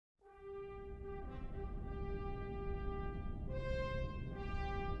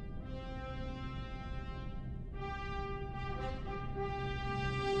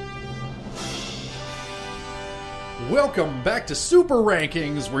Welcome back to Super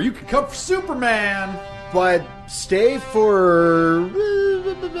Rankings, where you can come for Superman, but stay for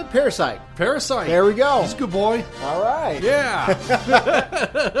Parasite. Parasite. There we go. He's a good boy. All right.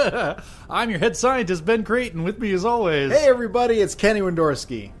 Yeah. I'm your head scientist, Ben Creighton. With me as always. Hey, everybody. It's Kenny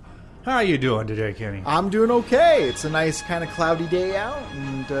Wendorski. How you doing today, Kenny? I'm doing okay. It's a nice kind of cloudy day out,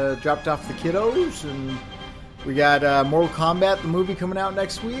 and dropped off the kiddos, and we got Mortal Kombat, the movie, coming out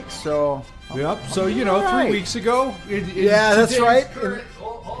next week, so... Yep, so, you know, right. 3 weeks ago... Yeah, that's right.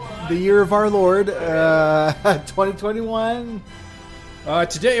 The year of our Lord, 2021.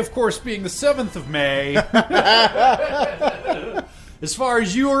 Today, of course, being the 7th of May. As far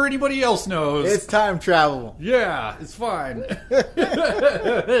as you or anybody else knows. It's time travel. Yeah, it's fine.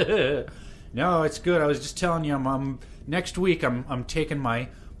 No, it's good. I was just telling you, I'm next week I'm taking my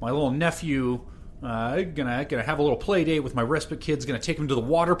little nephew... gonna have a little play date with my respite kids. Gonna take him to the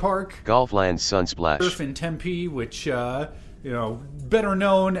water park, Golfland Sunsplash, Surf in Tempe, which better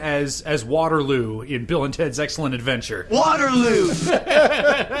known as Waterloo in Bill and Ted's Excellent Adventure. Waterloo. That's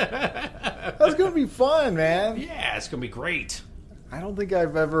gonna be fun, man. Yeah, it's gonna be great. I don't think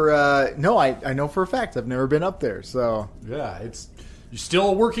I've ever. No, I know for a fact I've never been up there. So yeah, it's still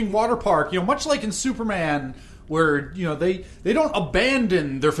a working water park. Much like in Superman, where they don't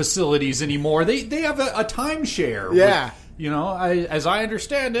abandon their facilities anymore. They have a timeshare. Yeah. As I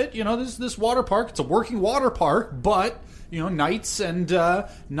understand it, this water park, it's a working water park, but nights and during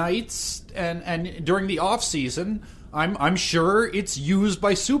the off season, I'm sure it's used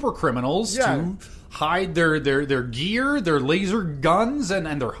by super criminals to hide their gear, their laser guns,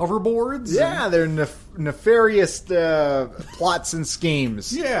 and their hoverboards. Yeah, their nefarious plots and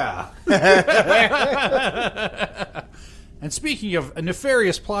schemes. Yeah. And speaking of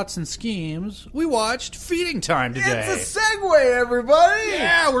nefarious plots and schemes, we watched Feeding Time today. It's a segue, everybody!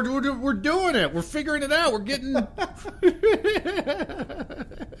 Yeah, we're doing it. We're figuring it out. We're getting...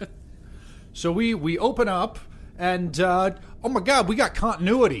 So we open up, and oh my God, we got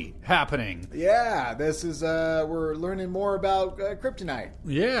continuity happening. Yeah, this is we're learning more about kryptonite.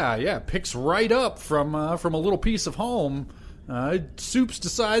 Yeah, picks right up from a little piece of home. Soups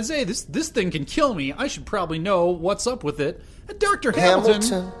decides, hey, this thing can kill me. I should probably know what's up with it. And Dr.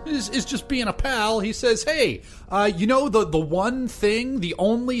 Hamilton is just being a pal. He says, hey, the one thing, the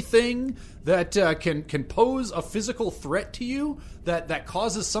only thing that can pose a physical threat to you, that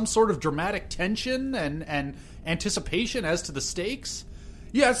causes some sort of dramatic tension and anticipation as to the stakes?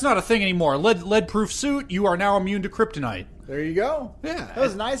 Yeah, it's not a thing anymore. Lead-proof suit, you are now immune to kryptonite. There you go. Yeah. That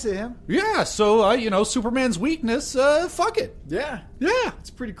was nice of him. Yeah, so, Superman's weakness, fuck it. Yeah. Yeah. It's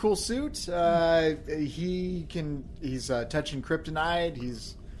a pretty cool suit. He's touching kryptonite.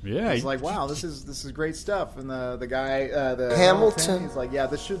 He's like, wow, this is great stuff. And the guy, the Hamilton, he's like, yeah,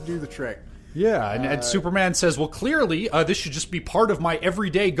 this should do the trick. Yeah, and Superman says, well, clearly, this should just be part of my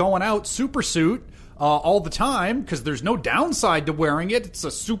everyday going out super suit. All the time, because there's no downside to wearing it. It's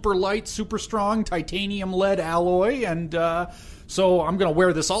a super light, super strong titanium lead alloy, and so I'm going to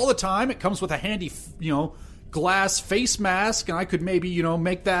wear this all the time. It comes with a handy, glass face mask, and I could maybe,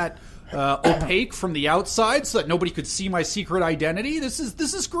 make that opaque from the outside so that nobody could see my secret identity. This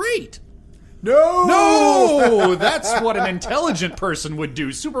is great. No, that's what an intelligent person would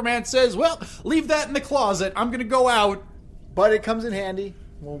do. Superman says, well, leave that in the closet. I'm going to go out. But it comes in handy.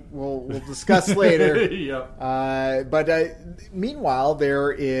 We'll discuss later. Yep. But meanwhile,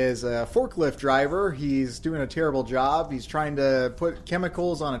 there is a forklift driver. He's doing a terrible job. He's trying to put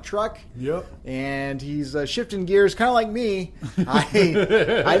chemicals on a truck. Yep. And he's shifting gears, kind of like me.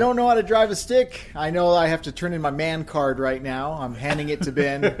 I don't know how to drive a stick. I know I have to turn in my man card right now. I'm handing it to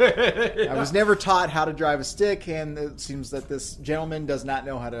Ben. I was never taught how to drive a stick, and it seems that this gentleman does not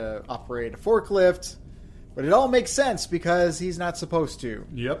know how to operate a forklift. But it all makes sense because he's not supposed to.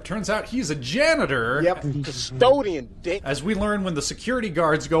 Yep, turns out he's a janitor. Yep. Custodian, dick. As we learn when the security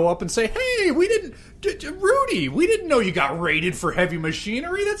guards go up and say, hey, Rudy, we didn't know you got raided for heavy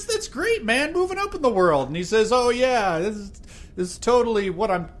machinery. That's great, man, moving up in the world. And he says, oh, yeah, this is totally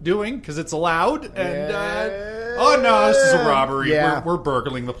what I'm doing because it's allowed. And, oh, no, this is a robbery. Yeah. We're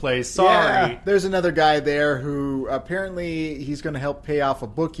burgling the place. Sorry. Yeah. There's another guy there who apparently he's going to help pay off a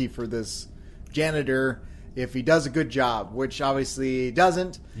bookie for this janitor if he does a good job, which obviously he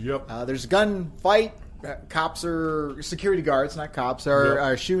doesn't. Yep. There's a gunfight. Cops are security guards, not cops,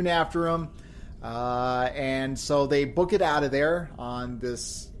 are shooting after him. And so they book it out of there on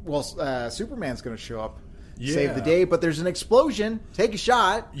this. Well, Superman's going to show up. save the day. But there's an explosion. Take a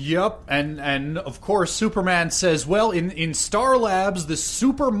shot. Yep, and of course Superman says, well, in Star Labs, this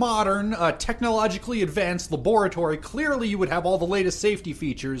super modern, technologically advanced laboratory, clearly you would have all the latest safety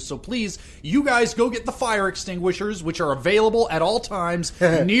features, so please, you guys go get the fire extinguishers, which are available at all times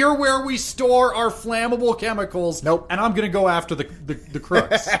near where we store our flammable chemicals. Nope. And I'm going to go after the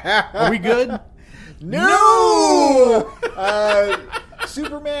crooks. Are we good? No!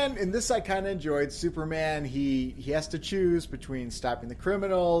 Superman, and this I kind of enjoyed. Superman, he has to choose between stopping the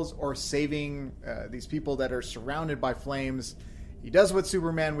criminals or saving these people that are surrounded by flames. He does what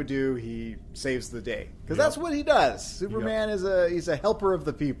Superman would do. He saves the day. Because that's what he does. Superman he's a helper of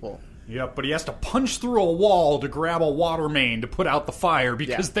the people. Yep, but he has to punch through a wall to grab a water main to put out the fire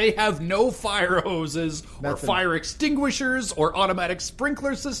because they have no fire hoses or fire extinguishers or automatic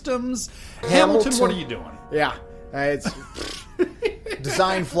sprinkler systems. Hamilton, what are you doing? Yeah, it's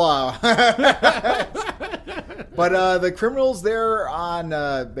design flaw. But the criminals, they're on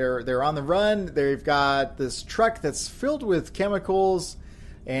the run. They've got this truck that's filled with chemicals,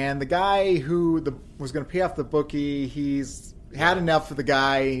 and the guy who was going to pay off the bookie, he's had enough of the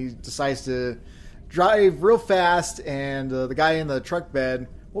guy. He decides to drive real fast, and the guy in the truck bed,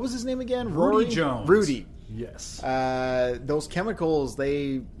 what was his name again? Rudy Jones. Rudy. Yes. Those chemicals,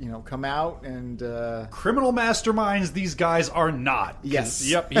 they come out and criminal masterminds. These guys are not. Yes.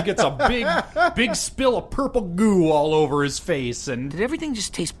 Yep. He gets a big spill of purple goo all over his face, and did everything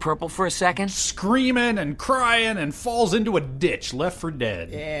just taste purple for a second? Screaming and crying, and falls into a ditch, left for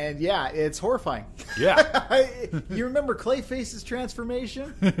dead. And yeah, it's horrifying. Yeah. You remember Clayface's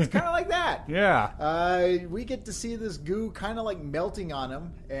transformation? It's kind of like that. Yeah. We get to see this goo kind of like melting on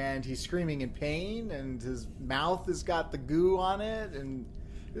him, and he's screaming in pain, and his mouth has got the goo on it, and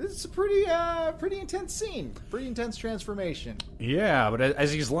it's a pretty intense scene, pretty intense transformation. Yeah, but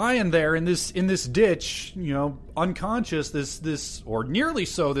as he's lying there in this ditch, unconscious, this or nearly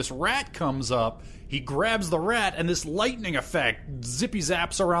so, this rat comes up. He grabs the rat, and this lightning effect zippy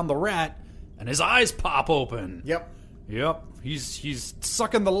zaps around the rat, and his eyes pop open. Yep. He's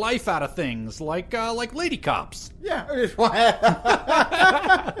sucking the life out of things like lady cops. Yeah.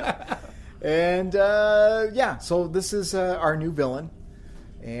 And, so this is our new villain.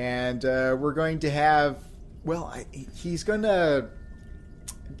 And we're going to have, a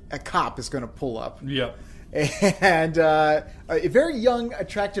cop is going to pull up. Yep. And a very young,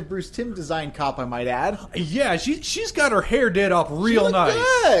 attractive Bruce Timm design cop, I might add. Yeah, she's got her hair did up real nice.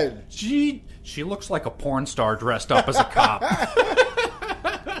 Good. She looks like a porn star dressed up as a cop.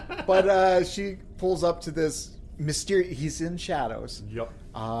 But she pulls up to this mysterious... He's in shadows. Yep.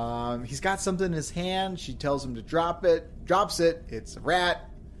 He's got something in his hand. She tells him to drop it. Drops it. It's a rat.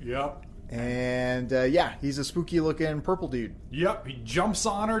 Yep. And, he's a spooky-looking purple dude. Yep, he jumps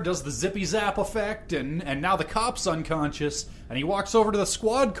on her, does the zippy zap effect, and now the cop's unconscious, and he walks over to the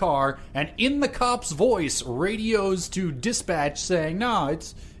squad car, and in the cop's voice, radios to dispatch saying, "No,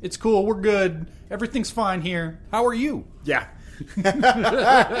 it's cool, we're good, everything's fine here. How are you?" Yeah.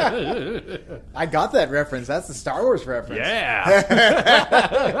 I got that reference. That's the Star Wars reference. Yeah.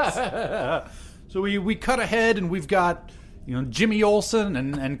 So we cut ahead, and we've got Jimmy Olsen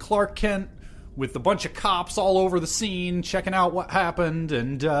and Clark Kent with a bunch of cops all over the scene checking out what happened,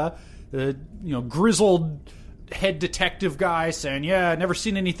 and grizzled head detective guy saying, "Yeah, never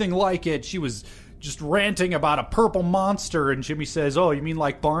seen anything like it. She was just ranting about a purple monster." And Jimmy says, "Oh, you mean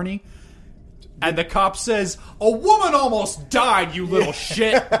like Barney?" And the cop says, "A woman almost died, you little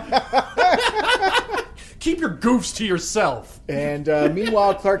shit. Keep your goofs to yourself." And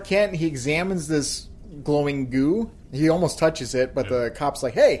meanwhile, Clark Kent, he examines this glowing goo. He almost touches it, but the cop's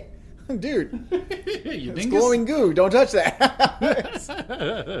like, "Hey, dude, it's glowing goo. Don't touch that."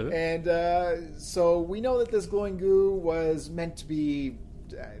 And so we know that this glowing goo was meant to be,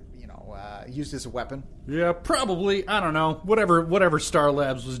 used as a weapon. Yeah, probably. I don't know. Whatever Star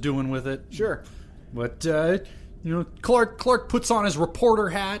Labs was doing with it. Sure. But Clark puts on his reporter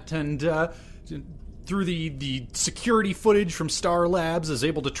hat, and through the security footage from Star Labs is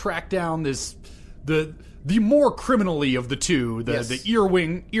able to track down the more criminally of the two, the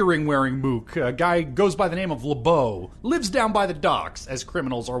earring wearing mook. A guy goes by the name of LeBeau, lives down by the docks, as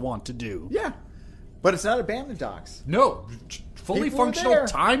criminals are wont to do. Yeah, but it's not abandoned docks. No, fully People functional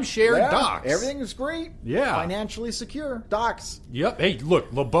timeshare docks. Everything is great. Yeah, financially secure docks. Yep. Hey,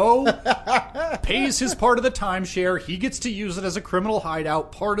 look, LeBeau pays his part of the timeshare. He gets to use it as a criminal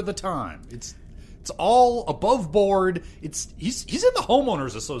hideout part of the time. It's all above board. He's in the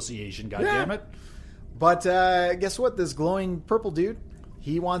homeowners association. Goddammit. But guess what? This glowing purple dude,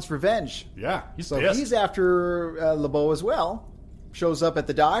 he wants revenge. Yeah, so pissed. he's after LeBeau as well. shows up at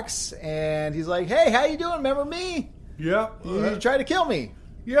the docks, and he's like, "Hey, how you doing? Remember me? Yep. You tried to kill me."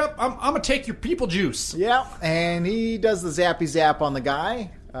 Yep, I'm gonna take your people juice. Yeah, and he does the zappy zap on the guy,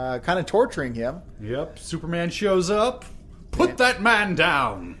 kind of torturing him. Yep, Superman shows up. Put that man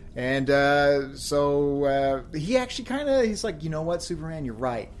down. And so he actually he's like, "You know what, Superman, you're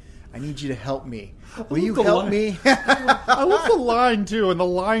right. I need you to help me. Will you help me?" I love the line, too, and the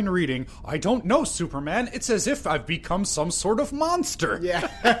line reading. "I don't know, Superman. It's as if I've become some sort of monster." Yeah.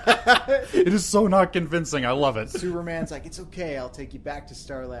 It is so not convincing. I love it. Superman's like, "It's okay. I'll take you back to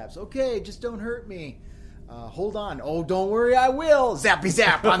Star Labs. Okay, just don't hurt me. Hold on. Oh, don't worry, I will." Zappy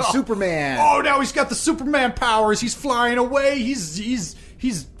zap on Superman. Oh, now he's got the Superman powers. He's flying away. He's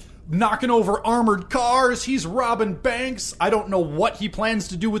knocking over armored cars. He's robbing banks. I don't know what he plans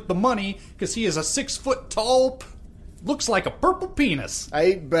to do with the money, because he is a 6-foot tall, looks like a purple penis.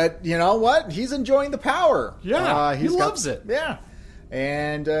 But you know what? He's enjoying the power. Yeah, he loves it. Yeah.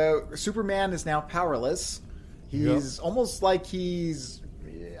 And Superman is now powerless. He's almost like he's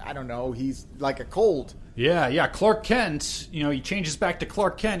like a cold. Yeah. Clark Kent, he changes back to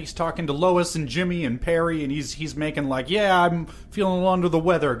Clark Kent. He's talking to Lois and Jimmy and Perry, and he's making like, "Yeah, I'm feeling a little under the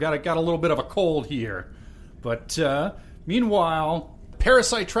weather. Got a little bit of a cold here." But meanwhile,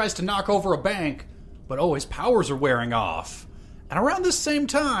 Parasite tries to knock over a bank, but his powers are wearing off. And around this same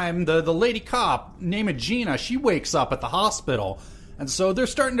time, the lady cop named Gina, she wakes up at the hospital. And so they're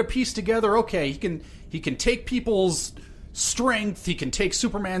starting to piece together, okay, he can take people's strength, he can take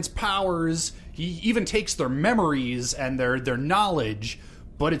Superman's powers, he even takes their memories and their knowledge,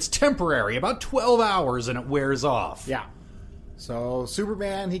 but it's temporary, about 12 hours, and it wears off. Yeah. So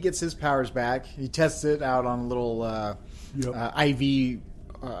Superman, he gets his powers back. He tests it out on a little IV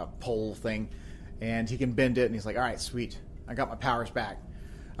pole thing, and he can bend it, and he's like, "All right, sweet. I got my powers back.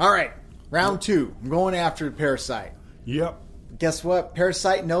 All right, round 2. I'm going after Parasite." Yep. Guess what?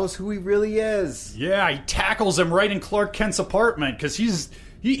 Parasite knows who he really is. Yeah, he tackles him right in Clark Kent's apartment, because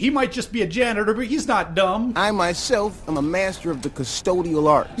he might just be a janitor, but he's not dumb. I myself am a master of the custodial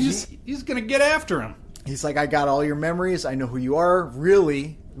arts. He's going to get after him. He's like, "I got all your memories. I know who you are.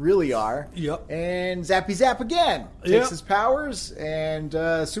 Really are." Yep. And zappy zap again. Takes his powers, and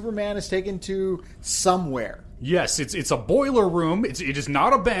Superman is taken to somewhere. Yes, it's a boiler room. It is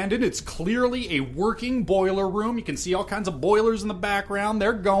not abandoned. It's clearly a working boiler room. You can see all kinds of boilers in the background.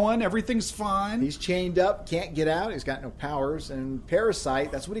 They're going. Everything's fine. He's chained up, can't get out. He's got no powers. And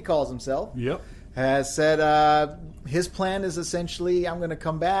Parasite, that's what he calls himself, has said his plan is essentially, "I'm going to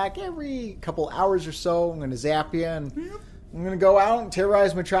come back every couple hours or so. I'm going to zap you, and I'm going to go out and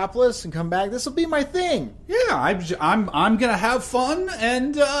terrorize Metropolis and come back. This will be my thing." Yeah, I'm going to have fun,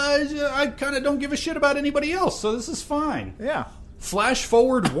 and I kind of don't give a shit about anybody else, so this is fine. Yeah. Flash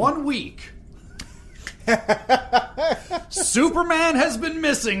forward 1 week. Superman has been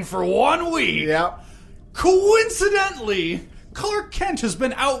missing for 1 week. Yeah. Coincidentally, Clark Kent has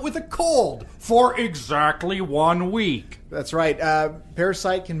been out with a cold for exactly 1 week. That's right.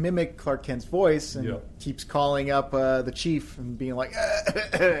 Parasite can mimic Clark Kent's voice and keeps calling up the chief and being like,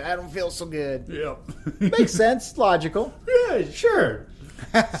 "I don't feel so good." Yep. Makes sense. Logical. Yeah, sure.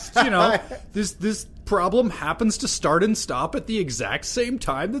 This problem happens to start and stop at the exact same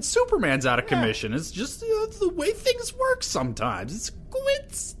time that Superman's out of commission. It's just it's the way things work sometimes. It's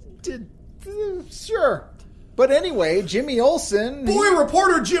coincidence. Sure. But anyway, Jimmy Olsen...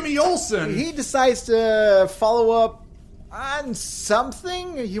 Reporter Jimmy Olsen! He decides to follow up on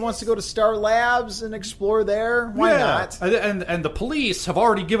something. He wants to go to Star Labs and explore there. Why not? And the police have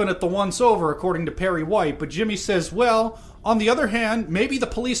already given it the once-over, according to Perry White. But Jimmy says, well, on the other hand, maybe the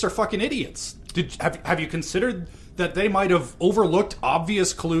police are fucking idiots. Have you considered that they might have overlooked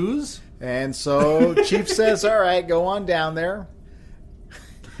obvious clues? And so Chief says, "All right, go on down there."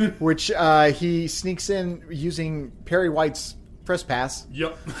 Which he sneaks in using Perry White's press pass.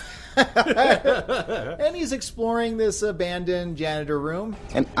 Yep. And he's exploring this abandoned janitor room.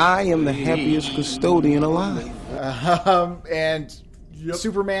 And I am the happiest custodian alive. And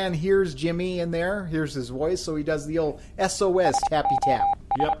Superman hears Jimmy in there, hears his voice, so he does the old SOS tappy tap.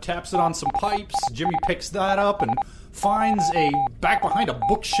 Yep, taps it on some pipes. Jimmy picks that up and finds back behind a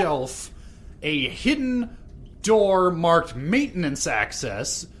bookshelf, a hidden door marked maintenance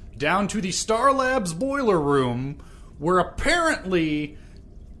access down to the Star Labs boiler room, where apparently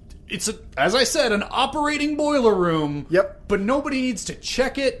it's, as I said, an operating boiler room. Yep. But nobody needs to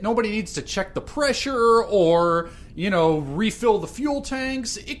check it. Nobody needs to check the pressure or, refill the fuel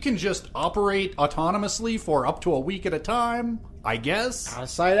tanks. It can just operate autonomously for up to a week at a time, I guess. Out of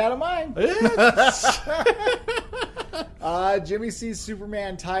sight, out of mind. Jimmy sees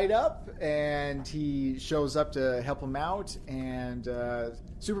Superman tied up, and he shows up to help him out. And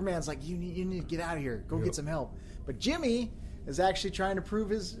Superman's like, "You need to get out of here. Go get some help." But Jimmy is actually trying to prove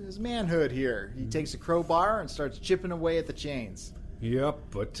his manhood here. He takes a crowbar and starts chipping away at the chains. Yep,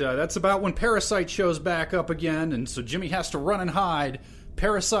 but that's about when Parasite shows back up again, and so Jimmy has to run and hide.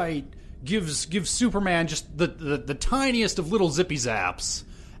 Parasite gives Superman just the tiniest of little zippy zaps,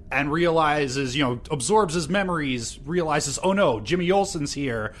 and realizes, absorbs his memories, realizes, oh no, Jimmy Olsen's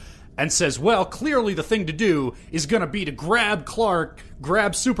here, and says, well, clearly the thing to do is going to be to grab Clark,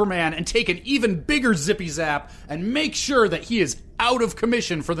 grab Superman, and take an even bigger zippy zap, and make sure that he is out of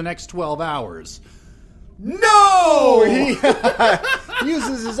commission for the next 12 hours. No! He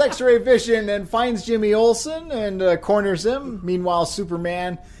uses his X-ray vision and finds Jimmy Olsen and corners him. Meanwhile,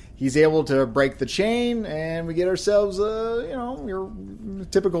 Superman, he's able to break the chain, and we get ourselves your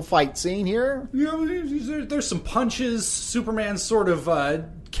typical fight scene here. There's some punches. Superman sort of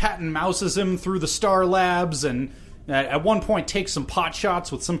cat and mouses him through the Star Labs, and at one point takes some pot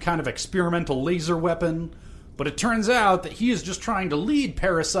shots with some kind of experimental laser weapon. But it turns out that he is just trying to lead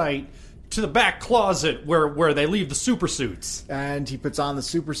Parasite to the back closet where they leave the super suits. And he puts on the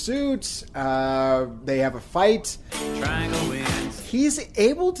super suit. They have a fight. Triangle wins. He's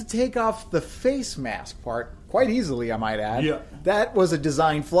able to take off the face mask part quite easily, I might add. Yeah. That was a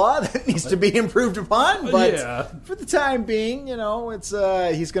design flaw that needs to be improved upon. But for the time being, it's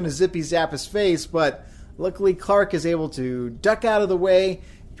he's going to zippy zap his face. But luckily, Clark is able to duck out of the way.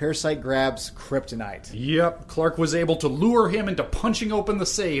 Parasite grabs kryptonite. Yep, Clark was able to lure him into punching open the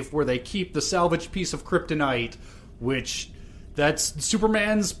safe where they keep the salvaged piece of kryptonite, which that's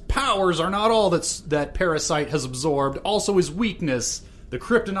Superman's powers are not all that Parasite has absorbed. Also his weakness. The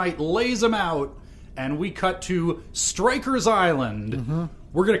kryptonite lays him out, and we cut to Stryker's Island. Mm-hmm.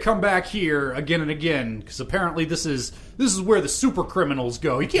 We're going to come back here again and again, because apparently this is where the super criminals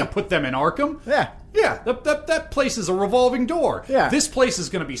go. You can't put them in Arkham. Yeah, that place is a revolving door. Yeah. This place is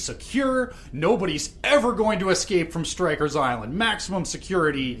going to be secure. Nobody's ever going to escape from Stryker's Island. Maximum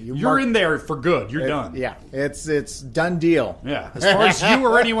security. You're in there for good. You're done. Yeah, it's done deal. Yeah, as far as you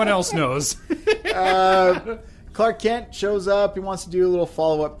or anyone else knows. Clark Kent shows up. He wants to do a little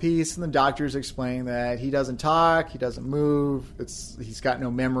follow-up piece, and the doctors explain that he doesn't talk, he doesn't move. He's got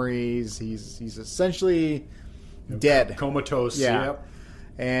no memories. He's essentially dead, comatose. Yeah. Yep.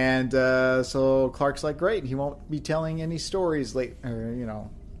 And so Clark's like, great. He won't be telling any stories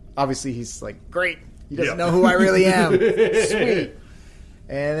obviously he's like, great. He doesn't know who I really am. Sweet.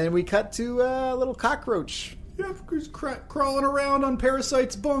 And then we cut to a little cockroach. Yeah, he's crawling around on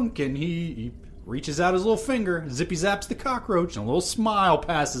Parasite's bunk, and he reaches out his little finger, zippy zaps the cockroach, and a little smile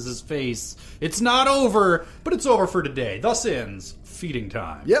passes his face. It's not over, but it's over for today. Thus ends Feeding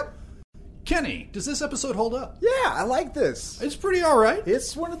Time. Yep. Kenny, does this episode hold up? Yeah, I like this. It's pretty alright.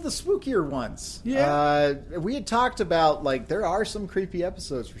 It's one of the spookier ones. Yeah. We had talked about, there are some creepy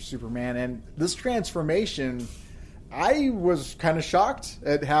episodes for Superman, and this transformation, I was kind of shocked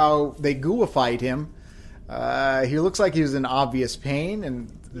at how they gooified him. He looks like he was in obvious pain,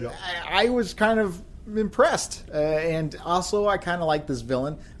 and I was kind of impressed. And also, I kind of like this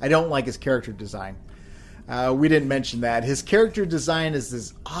villain. I don't like his character design. We didn't mention that. His character design is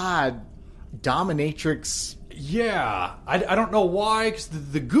this odd dominatrix. Yeah, I don't know why, because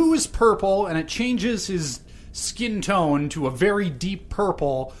the goo is purple, and it changes his skin tone to a very deep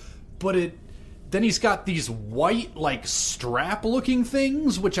purple, but then he's got these white, strap-looking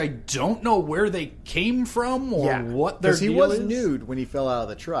things, which I don't know where they came from or what their deal is. Because he was nude when he fell out of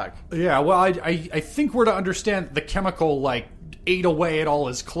the truck. Yeah, well, I think we're to understand the chemical, ate away at all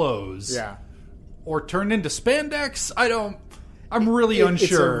his clothes. Yeah. Or turned into spandex? I'm really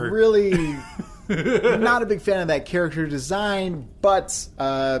unsure. It's a really... not a big fan of that character design, but,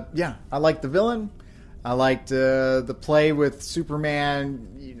 I like the villain. I liked the play with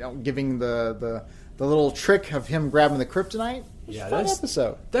Superman, giving the little trick of him grabbing the kryptonite. Yeah, fun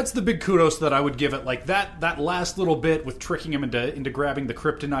episode. That's the big kudos that I would give it. That last little bit with tricking him into grabbing the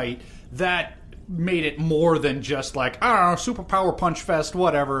kryptonite, that made it more than just superpower punch fest,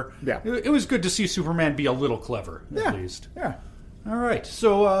 whatever. Yeah. It was good to see Superman be a little clever, at least. Yeah. All right,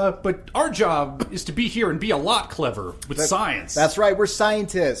 so, but our job is to be here and be a lot clever with science. That's right, we're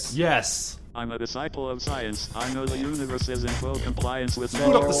scientists. Yes. I'm a disciple of science. I know the universe is in full compliance with...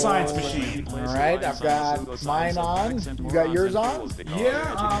 Boot up the science machine. All right, I've got mine on. You got yours on?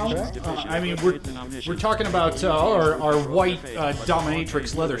 Yeah, I mean, we're talking about our white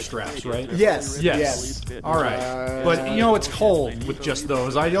dominatrix leather straps, right? Yes. All right, but it's cold with just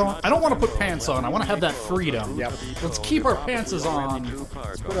those. I don't want to put pants on. I want to have that freedom. Yep. Let's keep our pants on.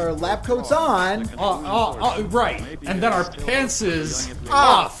 Let's put our lab coats on. Right, and then our pants is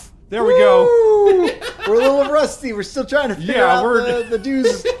off. There we go. We're a little rusty. We're still trying to figure out the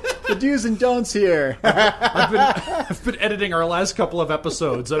do's and don'ts here. I've been editing our last couple of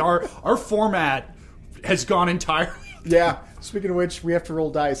episodes, and our format has gone entirely. Yeah. Speaking of which, we have to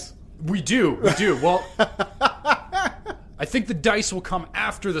roll dice. We do. Well, I think the dice will come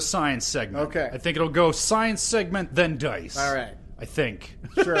after the science segment. Okay. I think it'll go science segment, then dice. All right. I think.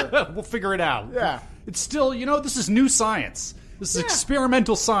 Sure. We'll figure it out. Yeah. It's still, this is new science. This is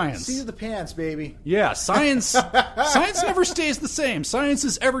experimental science. See the pants, baby. Yeah, science never stays the same. Science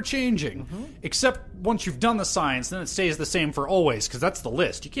is ever changing. Mm-hmm. Except once you've done the science, then it stays the same for always, because that's the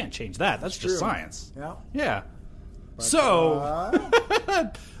list. You can't change that. That's just science. Yeah. Yeah. But, so,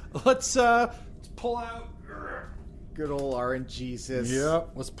 let's pull out... Good old RNGesus.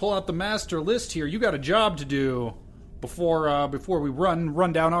 Yep. Let's pull out the master list here. You got a job to do before we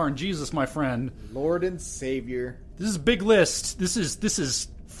run down RNGesus, my friend. Lord and Savior. This is a big list. This is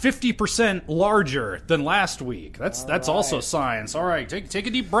 50% larger than last week. That's right. Also science. All right, take a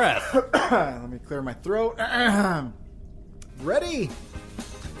deep breath. Let me clear my throat. Ready?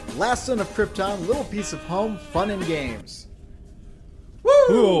 Last Son of Krypton, Little Piece of Home, Fun and Games. Woo!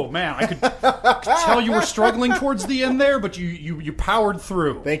 Oh man, I could tell you were struggling towards the end there, but you powered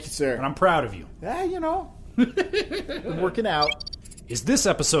through. Thank you, sir. And I'm proud of you. Yeah, been working out. Is this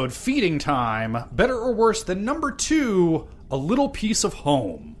episode Feeding Time better or worse than number 2, A Little Piece of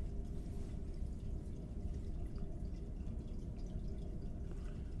Home?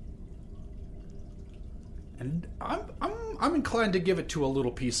 And I'm inclined to give it to A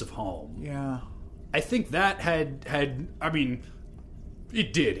Little Piece of Home. Yeah. I think that had I mean,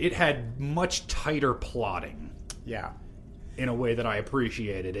 it did. It had much tighter plotting. Yeah. In a way that I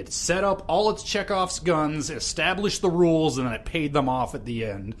appreciated. It set up all its Chekhov's guns, established the rules, and then it paid them off at the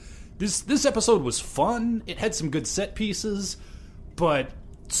end. This episode was fun. It had some good set pieces, but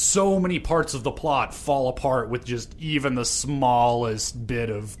so many parts of the plot fall apart with just even the smallest bit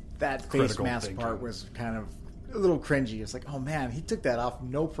of that face mask thinking. Part was kind of a little cringy. It's like, oh man, he took that off,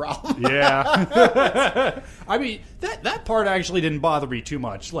 no problem. Yeah. I mean, that part actually didn't bother me too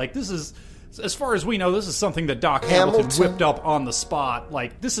much. Like, this is... As far as we know, this is something that Doc Hamilton whipped up on the spot.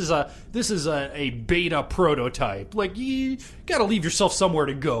 Like, this is a beta prototype. Like, you gotta leave yourself somewhere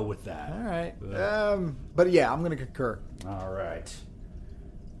to go with that. All right. But yeah, I'm gonna concur. All right.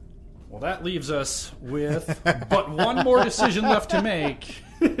 Well, that leaves us with but one more decision left to make.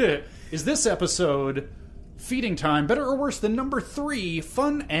 Is this episode Feeding Time better or worse than number 3,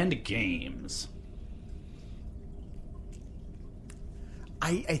 Fun and Games?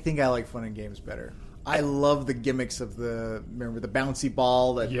 I think I like Fun and Games better. I love the gimmicks of the bouncy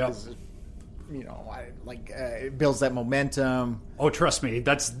ball that is, it builds that momentum. Oh, trust me,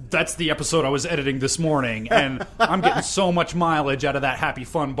 that's the episode I was editing this morning, and I'm getting so much mileage out of that happy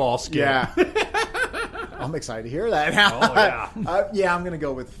fun ball skit. Yeah. I'm excited to hear that. Oh, yeah. I'm going to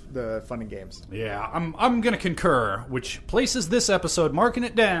go with the Fun and Games. Yeah, I'm going to concur, which places this episode, marking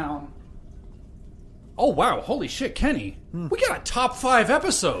it down. Oh, wow. Holy shit, Kenny. We got a top 5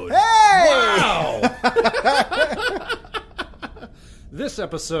 episode. Hey! Wow! This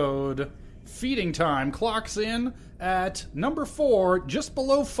episode, Feeding Time, clocks in at number 4, just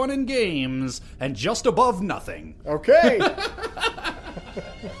below Fun and Games, and just above Nothing. Okay.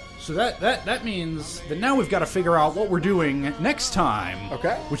 So that means that now we've got to figure out what we're doing next time.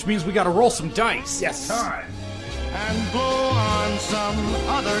 Okay. Which means we got to roll some dice. Yes. Time. And blow on some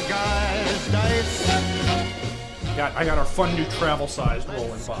other guy's dice. I got our fun new travel-sized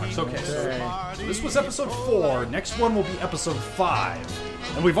rolling box. Okay, so this was episode 4. Next one will be episode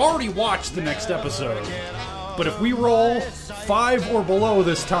 5. And we've already watched the next episode. But if we roll 5 or below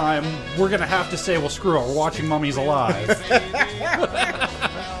this time, we're going to have to say, well, screw it, we're watching Mummies Alive.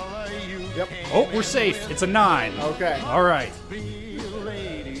 Yep. Oh, we're safe. It's a 9. Okay. All right.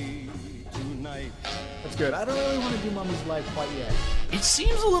 That's good. I don't really want to do Mummies Alive quite yet. It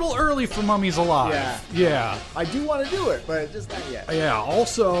seems a little early for Mummies Alive. Yeah. I do want to do it, but just not yet. Yeah.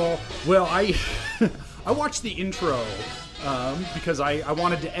 Also, well, I watched the intro because I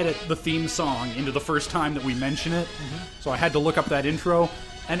wanted to edit the theme song into the first time that we mention it. Mm-hmm. So I had to look up that intro.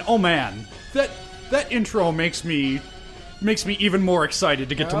 And oh man, that intro makes me makes me even more excited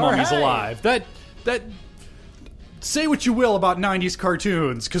to get to All Mummies right. Alive. That say what you will about 90s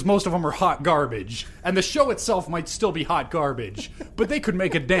cartoons, because most of them are hot garbage. And the show itself might still be hot garbage, but they could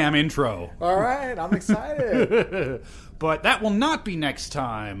make a damn intro. All right, I'm excited. But that will not be next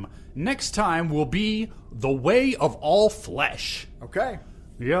time. Next time will be The Way of All Flesh. Okay.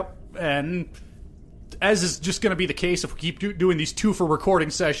 Yep, and as is just going to be the case if we keep doing these 2 for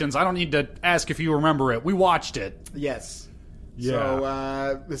recording sessions, I don't need to ask if you remember it. We watched it. Yes. Yeah.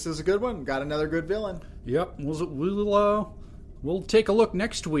 So this is a good one. Got another good villain. Yep, we'll take a look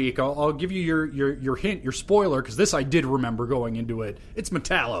next week. I'll give you your hint, your spoiler, because this I did remember going into it. It's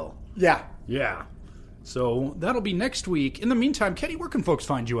Metallo. Yeah. Yeah. So that'll be next week. In the meantime, Kenny, where can folks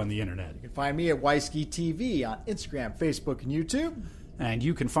find you on the internet? You can find me at Wisky TV on Instagram, Facebook, and YouTube. And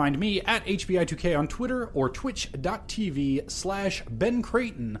you can find me at HBI2K on Twitter or twitch.tv/Ben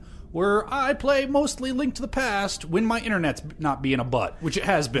Creighton, where I play mostly Link to the Past when my internet's not being a butt, which it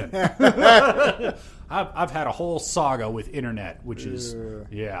has been. I've had a whole saga with internet, which is,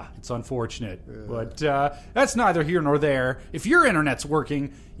 it's unfortunate. But that's neither here nor there. If your internet's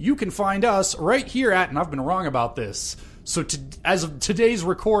working, you can find us right here at, and I've been wrong about this, so as of today's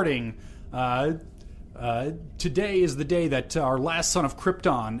recording, today is the day that our last Son of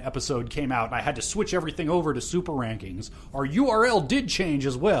Krypton episode came out, and I had to switch everything over to Super Rankings. Our URL did change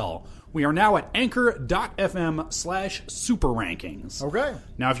as well. We are now at anchor.fm/Super Rankings. Okay.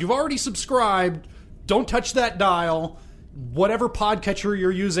 Now, if you've already subscribed, don't touch that dial. Whatever podcatcher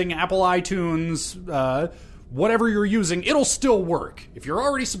you're using, Apple iTunes, whatever you're using, it'll still work. If you're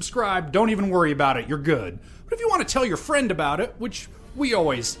already subscribed, don't even worry about it. You're good. But if you want to tell your friend about it, which we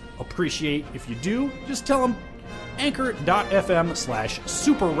always appreciate if you do, just tell them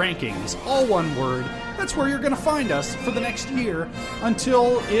anchor.fm/Super Rankings, all one word. That's where you're going to find us for the next year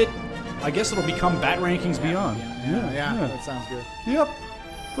until I guess it'll become Bat Rankings Beyond. Yeah, that sounds good. Yep.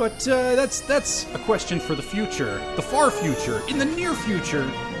 But that's a question for the future, the far future, in the near future.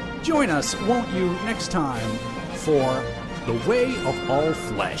 Join us, won't you, next time for The Way of All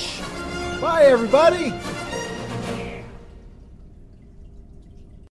Flesh. Bye, everybody.